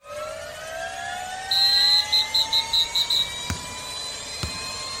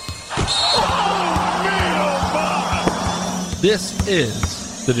This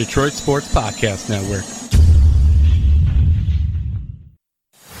is the Detroit Sports Podcast Network.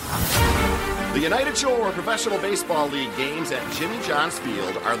 The United Shore Professional Baseball League games at Jimmy John's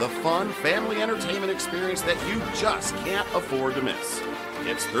Field are the fun family entertainment experience that you just can't afford to miss.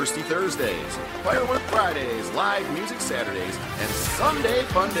 It's Thirsty Thursdays, Firework Fridays, live music Saturdays, and Sunday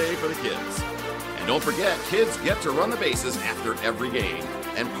Fun Day for the kids. And don't forget, kids get to run the bases after every game.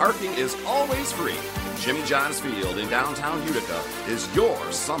 And parking is always free. Jimmy John's Field in downtown Utica is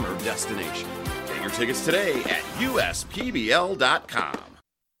your summer destination. Get your tickets today at uspbl.com.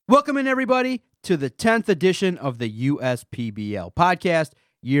 Welcome in, everybody, to the 10th edition of the USPBL podcast,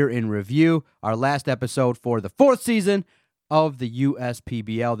 Year in Review, our last episode for the fourth season of the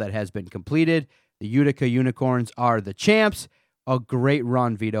USPBL that has been completed. The Utica Unicorns are the champs. A great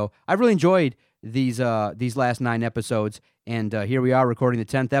run, Vito. I've really enjoyed these last 9 episodes, and here we are recording the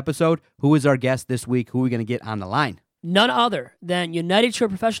 10th episode. Who is our guest this week? Who are we going to get on the line? None other than United Shore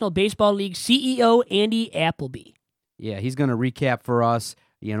Professional Baseball League CEO Andy Appleby. Yeah, he's going to recap for us,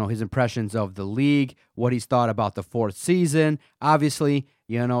 his impressions of the league, what he's thought about the fourth season. Obviously,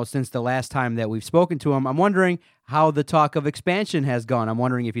 since the last time that we've spoken to him, I'm wondering how the talk of expansion has gone. I'm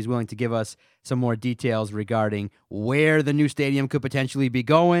wondering if he's willing to give us some more details regarding where the new stadium could potentially be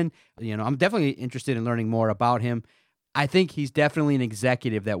going. I'm definitely interested in learning more about him. I think he's definitely an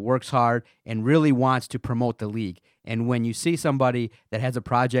executive that works hard and really wants to promote the league. And when you see somebody that has a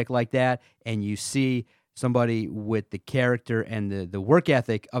project like that, and you see somebody with the character and the work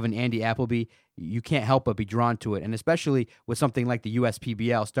ethic of an Andy Appleby, you can't help but be drawn to it. And especially with something like the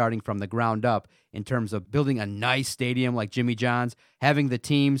USPBL starting from the ground up in terms of building a nice stadium like Jimmy John's, having the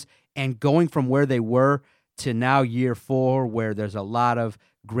teams, and going from where they were to now year 4, where there's a lot of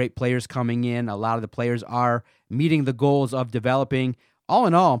great players coming in. A lot of the players are meeting the goals of developing. All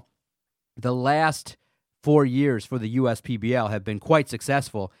in all, the last 4 years for the USPBL have been quite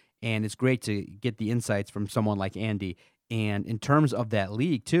successful, and it's great to get the insights from someone like Andy. And in terms of that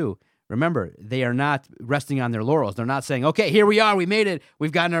league, too, remember, they are not resting on their laurels. They're not saying, okay, here we are, we made it.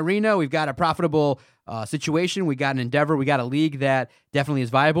 We've got an arena, we've got a profitable situation, we got an endeavor, we got a league that definitely is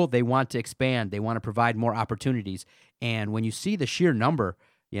viable. They want to expand. They want to provide more opportunities. And when you see the sheer number,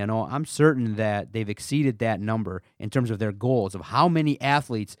 I'm certain that they've exceeded that number in terms of their goals of how many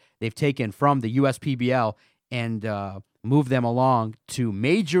athletes they've taken from the USPBL and move them along to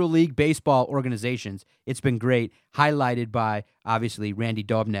Major League Baseball organizations. It's been great, highlighted by, obviously, Randy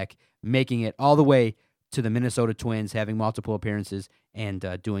Dobnak making it all the way to the Minnesota Twins, having multiple appearances and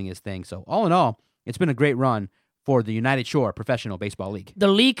doing his thing. So all in all, it's been a great run for the United Shore Professional Baseball League. The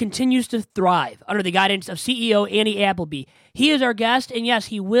league continues to thrive under the guidance of CEO Andy Appleby. He is our guest, and yes,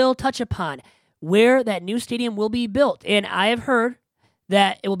 he will touch upon where that new stadium will be built. And I have heard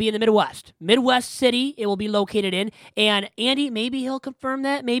that it will be in the Midwest City it will be located in. And Andy, maybe he'll confirm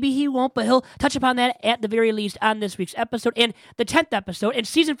that, maybe he won't, but he'll touch upon that at the very least on this week's episode and the 10th episode and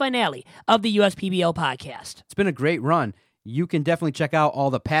season finale of the USPBL podcast. It's been a great run. You can definitely check out all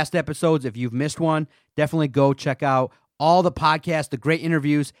the past episodes. If you've missed one, definitely go check out all the podcasts, the great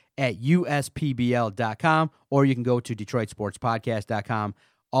interviews at uspbl.com, or you can go to detroitsportspodcast.com.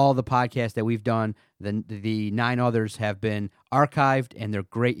 All the podcasts that we've done, the 9 others have been archived, and they're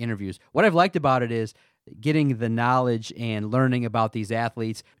great interviews. What I've liked about it is getting the knowledge and learning about these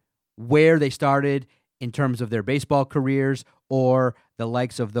athletes, where they started in terms of their baseball careers, or the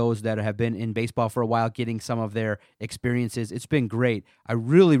likes of those that have been in baseball for a while, getting some of their experiences. It's been great. I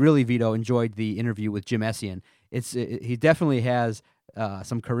really, really, Vito, enjoyed the interview with Jim Essien. He definitely has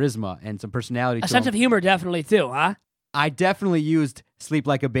some charisma and some personality to him. A sense of humor definitely too, huh? I definitely used "sleep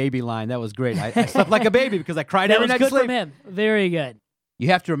like a baby" line. That was great. I slept like a baby because I cried every night to sleep. That was good from him. Very good. You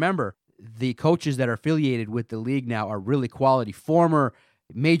have to remember, the coaches that are affiliated with the league now are really quality. Former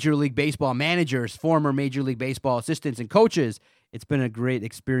Major League Baseball managers, former Major League Baseball assistants and coaches. It's been a great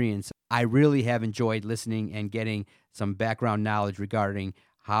experience. I really have enjoyed listening and getting some background knowledge regarding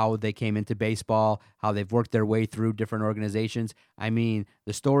how they came into baseball, how they've worked their way through different organizations. I mean,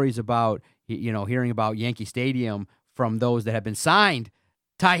 the stories about, hearing about Yankee Stadium from those that have been signed.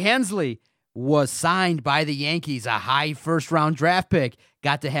 Ty Hensley was signed by the Yankees, a high first-round draft pick,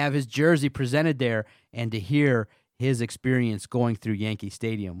 got to have his jersey presented there, and to hear his experience going through Yankee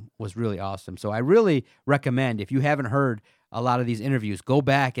Stadium was really awesome. So I really recommend, if you haven't heard a lot of these interviews, go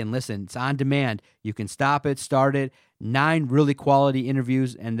back and listen. It's on demand. You can stop it, start it. 9 really quality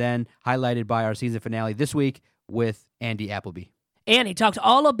interviews, and then highlighted by our season finale this week with Andy Appleby. And he talks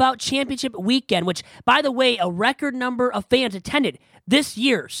all about championship weekend, which, by the way, a record number of fans attended this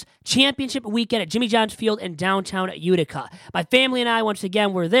year's championship weekend at Jimmy John's Field in downtown Utica. My family and I, once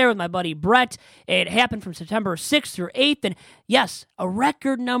again, were there with my buddy Brett. It happened from September 6th through 8th. And yes, a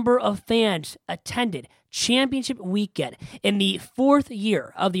record number of fans attended championship weekend in the 4th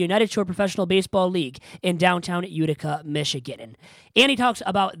year of the United Shore Professional Baseball League in downtown Utica, Michigan. And he talks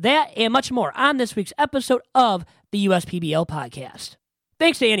about that and much more on this week's episode of the USPBL podcast.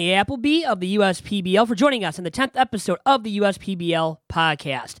 Thanks to Andy Appleby of the USPBL for joining us in the 10th episode of the USPBL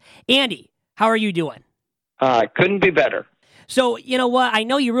podcast. Andy, how are you doing? Couldn't be better. So, you know what? I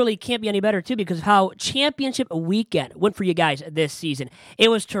know you really can't be any better, too, because of how championship weekend went for you guys this season. It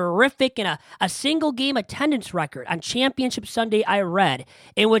was terrific, and a single-game attendance record on Championship Sunday I read,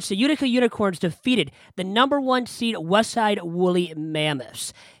 in which the Utica Unicorns defeated the number 1 seed Westside Woolly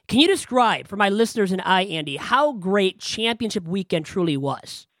Mammoths. Can you describe, for my listeners and I, Andy, how great championship weekend truly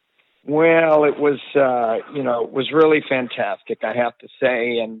was? Well, it was, it was really fantastic, I have to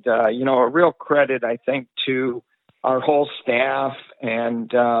say, and, a real credit, I think, to our whole staff and,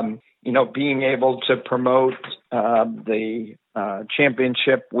 being able to promote the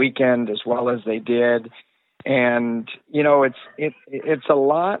championship weekend as well as they did. And, it's a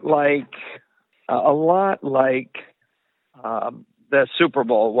lot like the Super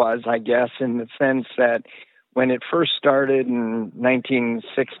Bowl was, I guess, in the sense that when it first started in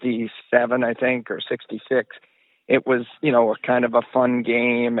 1967, I think, or 66, it was, a kind of a fun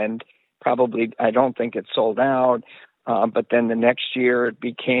game, and probably, I don't think it sold out. But then the next year it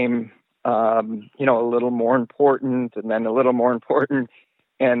became, a little more important, and then a little more important.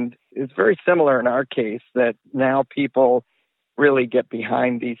 And it's very similar in our case that now people really get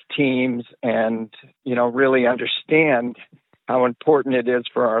behind these teams and, really understand how important it is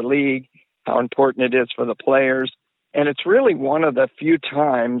for our league, how important it is for the players. And it's really one of the few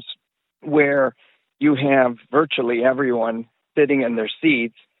times where you have virtually everyone sitting in their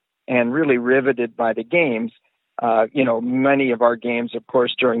seats and really riveted by the games. Many of our games, of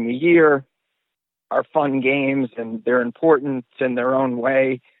course, during the year are fun games and they're important in their own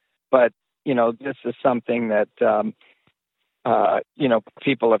way. But, this is something that,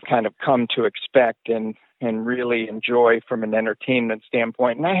 people have kind of come to expect and really enjoy from an entertainment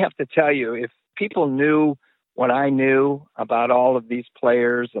standpoint. And I have to tell you, if people knew what I knew about all of these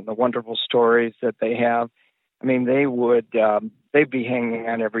players and the wonderful stories that they have, they'd be hanging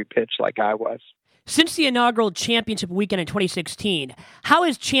on every pitch like I was. Since the inaugural championship weekend in 2016, how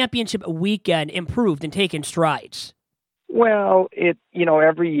has championship weekend improved and taken strides? Well,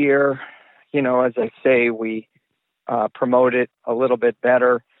 every year, as I say, we promote it a little bit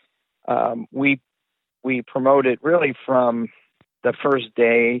better. We promote it really from the first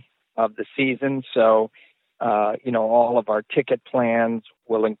day of the season. So, all of our ticket plans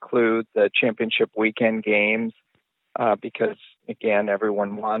will include the championship weekend games because, again,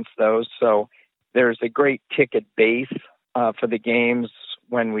 everyone wants those. So there's a great ticket base for the games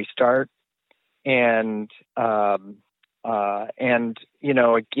when we start. And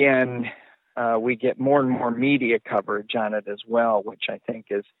we get more and more media coverage on it as well, which I think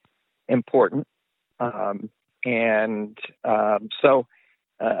is important.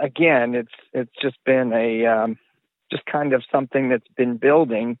 Again, it's just been just kind of something that's been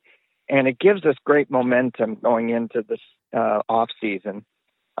building, and it gives us great momentum going into this off season.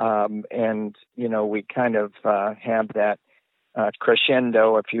 We kind of have that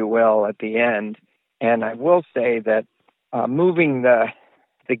crescendo, if you will, at the end. And I will say that moving the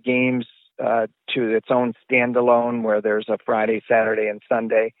games to its own standalone, where there's a Friday, Saturday, and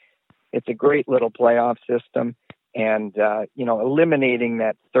Sunday, it's a great little playoff system. And, eliminating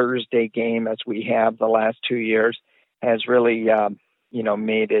that Thursday game as we have the last 2 years has really,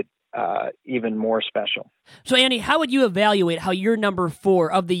 made it even more special. So, Andy, how would you evaluate how your number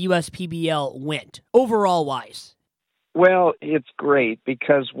 4 of the USPBL went, overall-wise? Well, it's great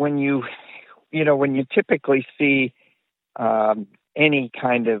because when you typically see any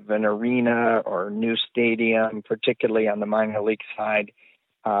kind of an arena or new stadium, particularly on the minor league side,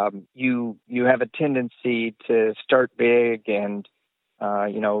 you have a tendency to start big and,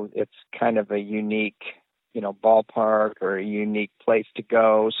 it's kind of a unique, ballpark or a unique place to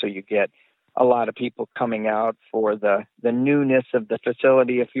go. So you get a lot of people coming out for the newness of the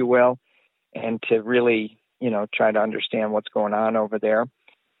facility, if you will, and to really, try to understand what's going on over there.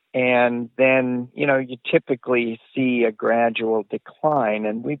 And then, you typically see a gradual decline,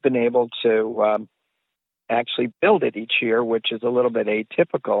 and we've been able to actually build it each year, which is a little bit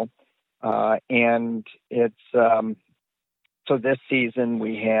atypical. And it's so this season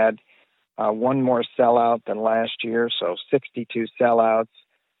we had one more sellout than last year, so 62 sellouts.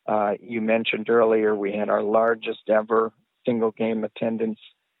 You mentioned earlier we had our largest ever single game attendance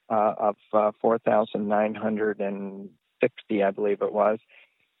of 4,960, I believe it was.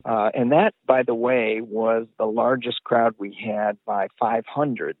 And that, by the way, was the largest crowd we had by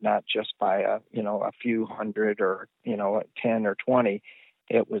 500, not just by a few hundred or 10 or 20.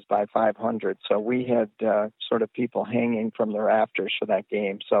 It was by 500. So we had sort of people hanging from the rafters for that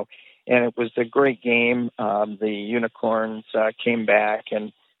game. So, and it was a great game. The Unicorns came back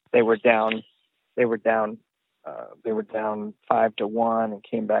and they were down 5-1 and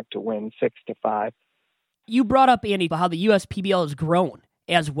came back to win 6-5. You brought up, Andy, how the USPBL has grown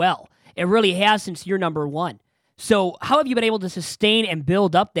as well. It really has since year number one. So how have you been able to sustain and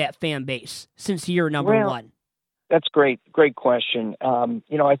build up that fan base since year number one? That's great. Great question.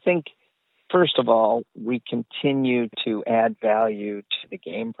 I think, first of all, we continue to add value to the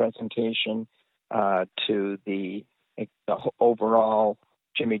game presentation, to the overall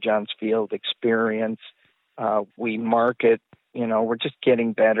Jimmy John's Field experience. We market, we're just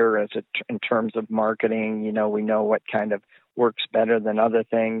getting better in terms of marketing. We know what kind of works better than other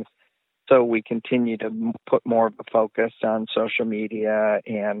things. So we continue to put more of a focus on social media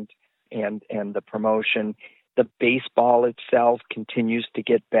and the promotion. The baseball itself continues to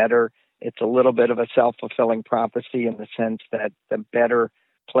get better. It's a little bit of a self-fulfilling prophecy in the sense that the better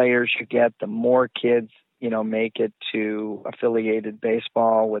players you get, the more kids, make it to affiliated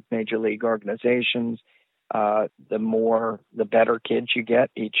baseball with major league organizations. The better kids you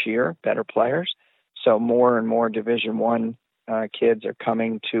get each year, better players. So more and more Division I kids are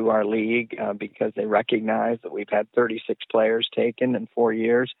coming to our league because they recognize that we've had 36 players taken in 4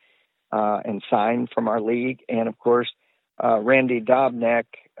 years and signed from our league. And of course, Randy Dobnak,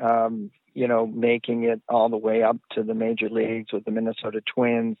 making it all the way up to the major leagues with the Minnesota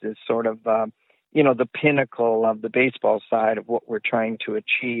Twins is sort of, the pinnacle of the baseball side of what we're trying to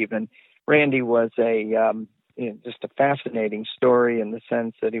achieve. And Randy was just a fascinating story in the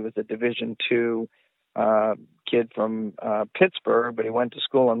sense that he was a Division II kid from Pittsburgh, but he went to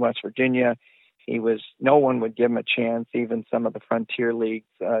school in West Virginia. No one would give him a chance. Even some of the Frontier League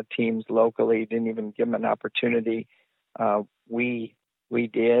teams locally didn't even give him an opportunity. We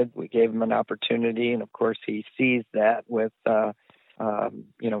did. We gave him an opportunity, and of course he seized that with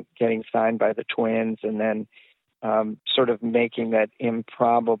getting signed by the Twins, and then sort of making that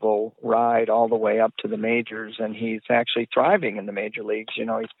improbable ride all the way up to the majors. And he's actually thriving in the major leagues. He's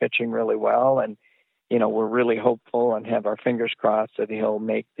pitching really well, and we're really hopeful and have our fingers crossed that he'll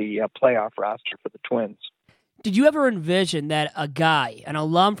make the playoff roster for the Twins. Did you ever envision that a guy, an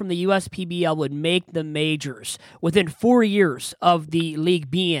alum from the USPBL, would make the majors within 4 years of the league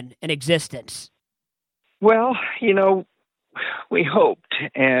being in existence? Well, we hoped.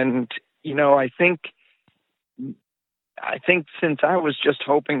 And, I think since I was just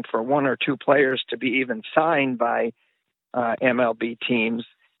hoping for one or two players to be even signed by MLB teams,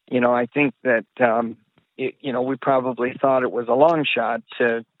 I think that, we probably thought it was a long shot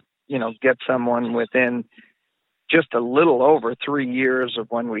to, get someone within just a little over 3 years of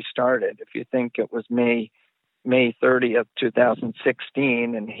when we started. If you think it was May 30th,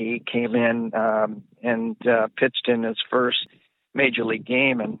 2016, and he came in and pitched in his first major league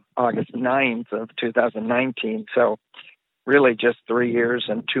game in August 9th of 2019. So really just 3 years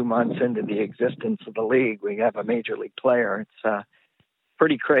and 2 months into the existence of the league, we have a major league player. It's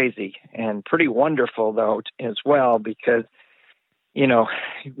pretty crazy and pretty wonderful, though, as well, because,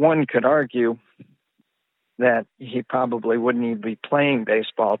 one could argue that he probably wouldn't even be playing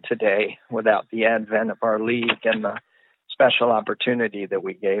baseball today without the advent of our league and the special opportunity that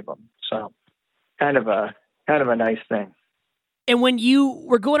we gave him. So kind of a nice thing. And when you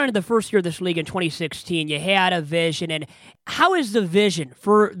were going into the first year of this league in 2016, you had a vision. And how is the vision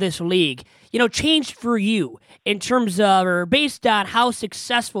for this league, changed for you in terms of, or based on how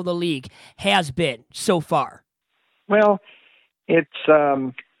successful the league has been so far? Well,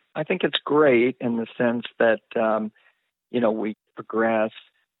 I think it's great in the sense that, we progress.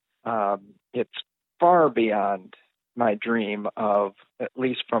 It's far beyond my dream of, at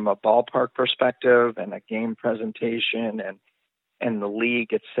least from a ballpark perspective and a game presentation and the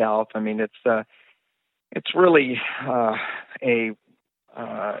league itself. I mean, it's really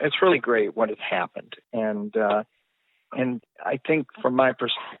it's really great what has happened. And I think from my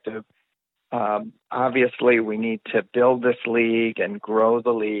perspective, obviously we need to build this league and grow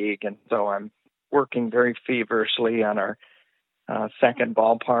the league. And so I'm working very feverishly on our second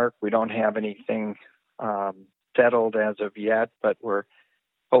ballpark. We don't have anything settled as of yet, but we're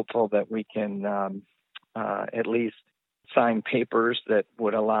hopeful that we can at least signed papers that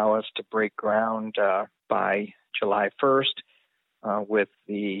would allow us to break ground by July 1st, with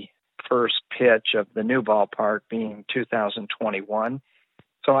the first pitch of the new ballpark being 2021.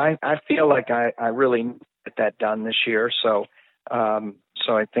 So I feel like I really get that done this year. So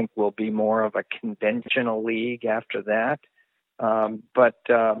I think we'll be more of a conventional league after that. But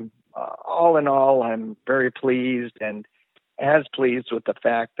all in all, I'm very pleased, and as pleased with the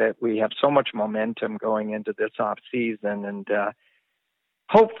fact that we have so much momentum going into this off season, and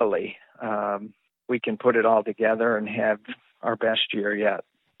hopefully we can put it all together and have our best year yet.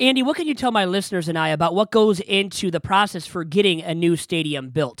 Andy, what can you tell my listeners and I about what goes into the process for getting a new stadium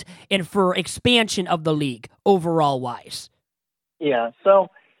built and for expansion of the league overall wise? Yeah, so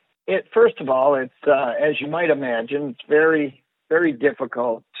first of all, it's as you might imagine, it's very, very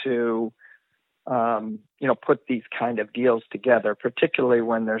difficult to put these kind of deals together, particularly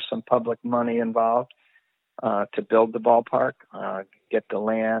when there's some public money involved to build the ballpark, get the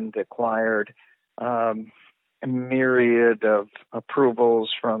land acquired, a myriad of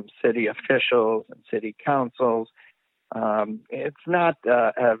approvals from city officials and city councils. It's not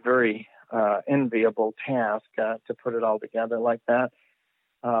a very enviable task to put it all together like that.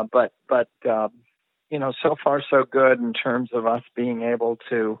 But so far so good in terms of us being able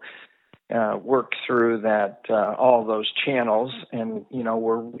to work through that, all those channels. And,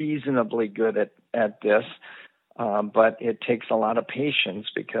 we're reasonably good at this, but it takes a lot of patience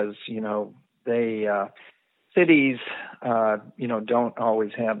because, cities, don't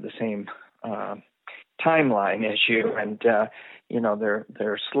always have the same timeline as you, and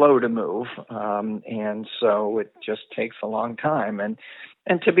they're slow to move, and so it just takes a long time. And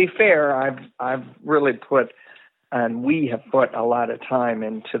to be fair, I've really we have put a lot of time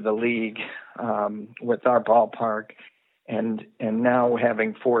into the league with our ballpark, and now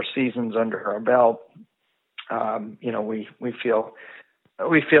having 4 seasons under our belt, we feel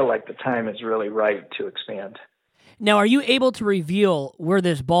like the time is really right to expand. Now, are you able to reveal where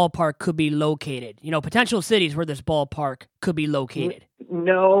this ballpark could be located? Potential cities where this ballpark could be located?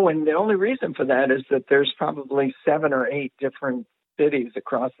 No, and the only reason for that is that there's probably 7 or 8 different cities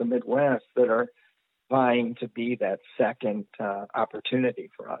across the Midwest that are vying to be that second opportunity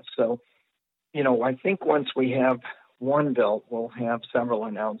for us. So, I think once we have one built, we'll have several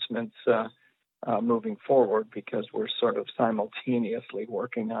announcements moving forward, because we're sort of simultaneously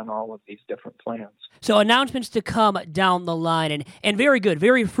working on all of these different plans. So announcements to come down the line, and very good,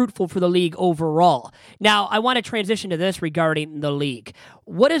 very fruitful for the league overall. Now, I want to transition to this regarding the league.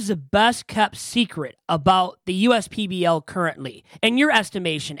 What is the best kept secret about the USPBL currently, in your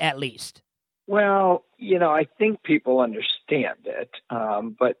estimation at least? Well, I think people understand it,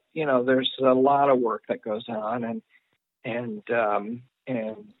 but, there's a lot of work that goes on, and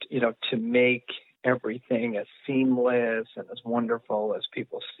to make everything as seamless and as wonderful as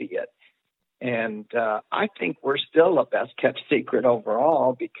people see it. And I think we're still a best kept secret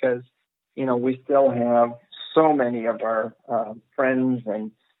overall, because, we still have so many of our friends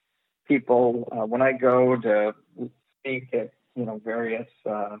and people. When I go to speak at, various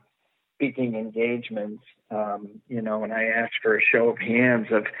speaking engagements, and I ask for a show of hands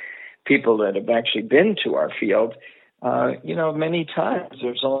of people that have actually been to our field, many times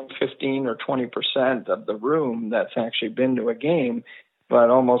there's only 15 or 20% of the room that's actually been to a game, but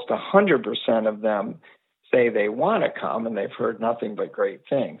almost 100% of them say they want to come, and they've heard nothing but great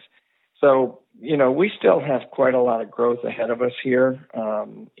things. So, we still have quite a lot of growth ahead of us here.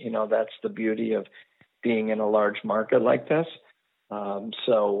 That's the beauty of being in a large market like this.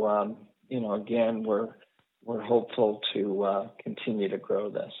 Again, we're hopeful to continue to grow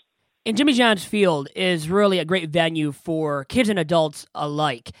this. And Jimmy John's Field is really a great venue for kids and adults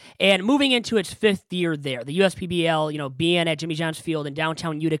alike. And moving into its 5th year there, the USPBL, being at Jimmy John's Field in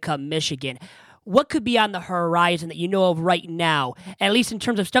downtown Utica, Michigan, what could be on the horizon that you know of right now, at least in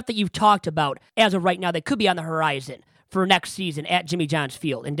terms of stuff that you've talked about as of right now that could be on the horizon for next season at Jimmy John's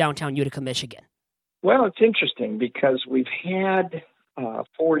Field in downtown Utica, Michigan? Well, it's interesting because we've had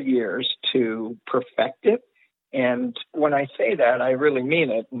 4 years to perfect it. And when I say that, I really mean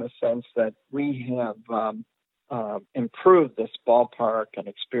it, in the sense that we have improved this ballpark and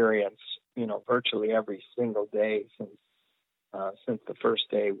experience, virtually every single day since the first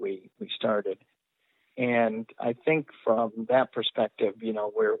day we started. And I think from that perspective,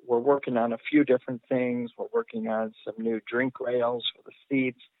 we're working on a few different things. We're working on some new drink rails for the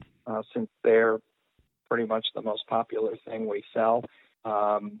seats, since they're pretty much the most popular thing we sell.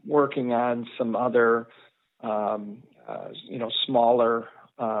 Working on some other smaller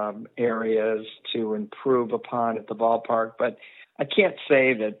areas to improve upon at the ballpark. But I can't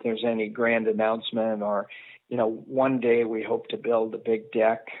say that there's any grand announcement or, one day we hope to build a big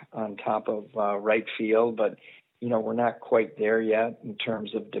deck on top of right field, but, we're not quite there yet in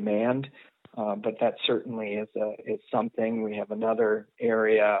terms of demand. But that certainly is something. We have another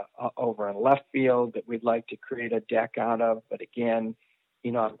area over in left field that we'd like to create a deck out of. But again,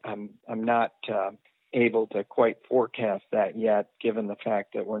 I'm not able to quite forecast that yet, given the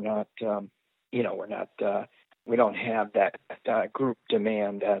fact that we don't have that group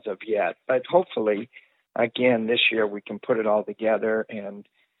demand as of yet. But hopefully, again, this year we can put it all together, and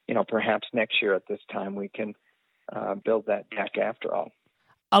perhaps next year at this time we can build that deck after all.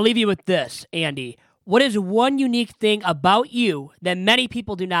 I'll leave you with this, Andy. What is one unique thing about you that many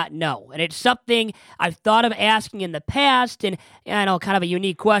people do not know? And it's something I've thought of asking in the past, and I know kind of a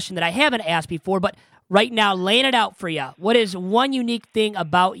unique question that I haven't asked before, but right now, laying it out for you. What is one unique thing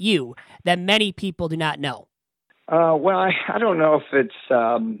about you that many people do not know? Well, I don't know if it's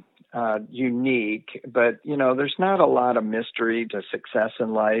unique, but, there's not a lot of mystery to success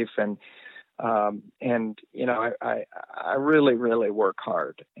in life. And I really, really work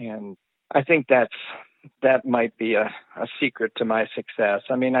hard. And I think that might be a secret to my success.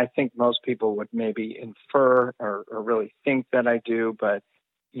 I mean, I think most people would maybe infer or really think that I do, but,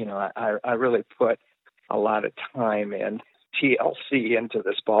 I really put a lot of time and TLC into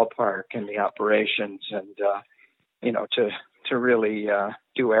this ballpark and the operations and, to really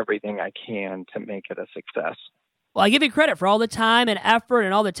do everything I can to make it a success. Well, I give you credit for all the time and effort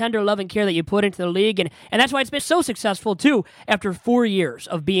and all the tender love and care that you put into the league, and that's why it's been so successful, too, after 4 years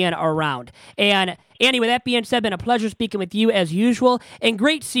of being around. And, Andy, with that being said, been a pleasure speaking with you as usual, and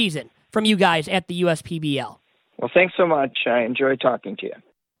great season from you guys at the USPBL. Well, thanks so much. I enjoyed talking to you.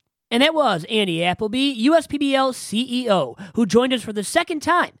 And that was Andy Appleby, USPBL CEO, who joined us for the second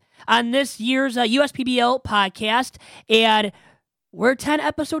time on this year's USPBL podcast, and we're 10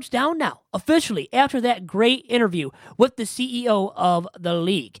 episodes down now, officially, after that great interview with the CEO of the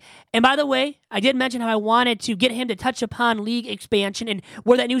league. And by the way, I did mention how I wanted to get him to touch upon league expansion and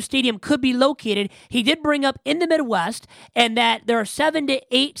where that new stadium could be located. He did bring up in the Midwest and that there are 7 to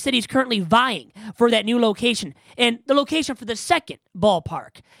 8 cities currently vying for that new location and the location for the second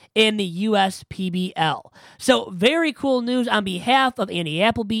ballpark in the USPBL. So very cool news on behalf of Andy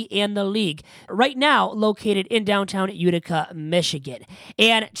Appleby and the league, right now located in downtown Utica, Michigan.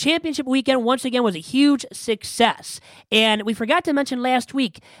 And championship weekend once again was a huge success. And we forgot to mention last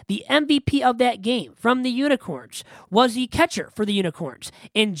week, the MVP of that game from the Unicorns was the catcher for the Unicorns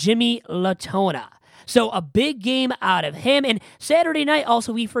in Jimmy Latona. So a big game out of him. And Saturday night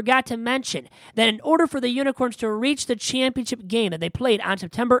also, we forgot to mention that in order for the Unicorns to reach the championship game that they played on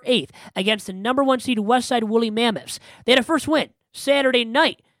September 8th against the number 1 seed Westside Woolly Mammoths, they had a first win Saturday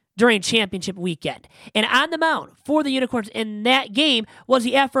night during championship weekend. And on the mound for the Unicorns in that game was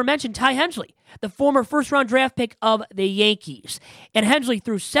the aforementioned Ty Hensley, the former first-round draft pick of the Yankees. And Hensley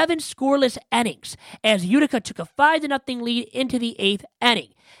threw 7 scoreless innings as Utica took a 5-0 lead into the 8th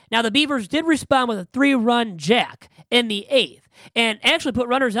inning. Now, the Beavers did respond with a 3-run jack in the 8th and actually put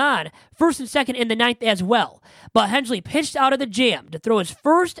runners on first and second in the 9th as well. But Hensley pitched out of the jam to throw his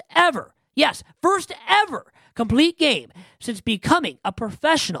first ever complete game since becoming a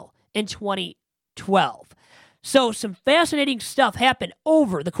professional in 2012. So some fascinating stuff happened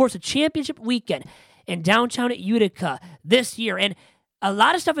over the course of championship weekend in downtown Utica this year. And a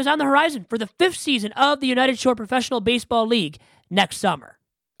lot of stuff is on the horizon for the 5th season of the United Shore Professional Baseball League next summer.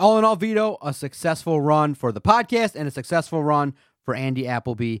 All in all, Vito, a successful run for the podcast and a successful run for Andy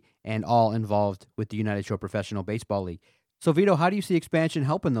Appleby and all involved with the United Shore Professional Baseball League. So, Vito, how do you see expansion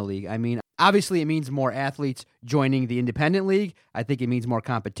helping the league? I mean, obviously it means more athletes joining the independent league. I think it means more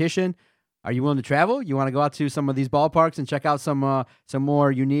competition. Are you willing to travel? You want to go out to some of these ballparks and check out some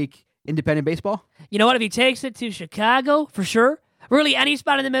more unique independent baseball? You know what? If he takes it to Chicago, for sure. Really, any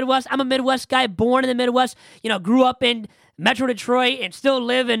spot in the Midwest. I'm a Midwest guy, born in the Midwest. Grew up in Metro Detroit and still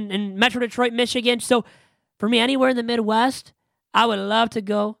live in Metro Detroit, Michigan. So for me, anywhere in the Midwest, I would love to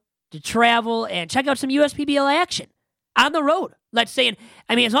go to travel and check out some USPBL action on the road. Let's say,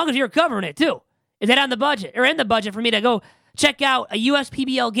 as long as you're covering it too. Is that on the budget or in the budget for me to go check out a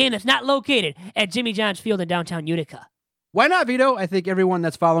USPBL game that's not located at Jimmy John's Field in downtown Utica? Why not, Vito? I think everyone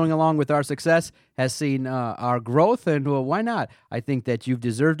that's following along with our success has seen our growth, and why not? I think that you've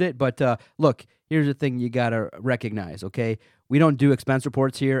deserved it. But look, here's the thing you got to recognize, okay? We don't do expense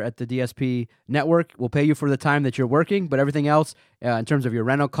reports here at the DSP Network. We'll pay you for the time that you're working, but everything else, in terms of your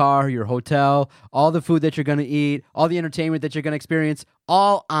rental car, your hotel, all the food that you're going to eat, all the entertainment that you're going to experience,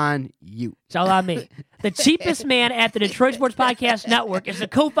 all on you. It's all on me. The cheapest man at the Detroit Sports Podcast Network is the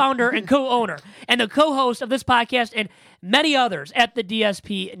co-founder and co-owner and the co-host of this podcast and many others at the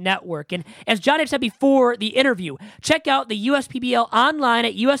DSP Network. And as John had said before the interview, check out the USPBL online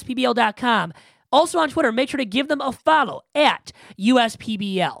at uspbl.com. Also on Twitter, make sure to give them a follow at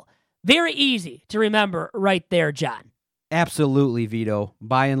USPBL. Very easy to remember right there, John. Absolutely, Vito.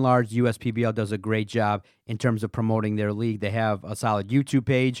 By and large, USPBL does a great job in terms of promoting their league. They have a solid YouTube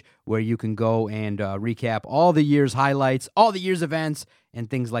page where you can go and recap all the year's highlights, all the year's events, and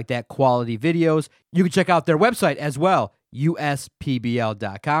things like that, quality videos. You can check out their website as well,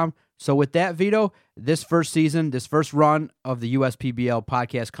 uspbl.com. So with that, Vito, this first season, this first run of the USPBL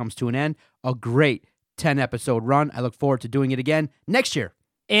podcast comes to an end. A great 10-episode run. I look forward to doing it again next year.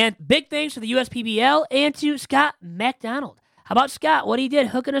 And big thanks to the USPBL and to Scott MacDonald. How about Scott, what he did,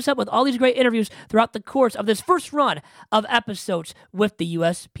 hooking us up with all these great interviews throughout the course of this first run of episodes with the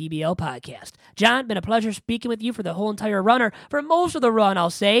USPBL podcast. John, been a pleasure speaking with you for the whole entire run, or for most of the run,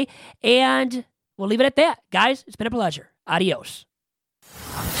 I'll say. And we'll leave it at that. Guys, it's been a pleasure. Adios.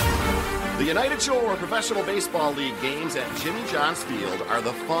 The United Shore Professional Baseball League games at Jimmy John's Field are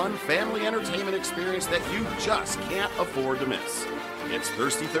the fun family entertainment experience that you just can't afford to miss. It's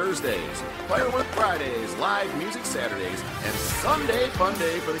Thirsty Thursdays, Firework Fridays, live music Saturdays, and Sunday fun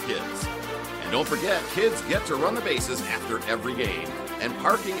day for the kids. And don't forget, kids get to run the bases after every game, and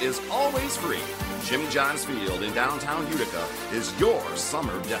parking is always free. Jimmy John's Field in downtown Utica is your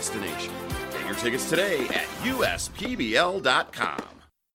summer destination. Get your tickets today at uspbl.com.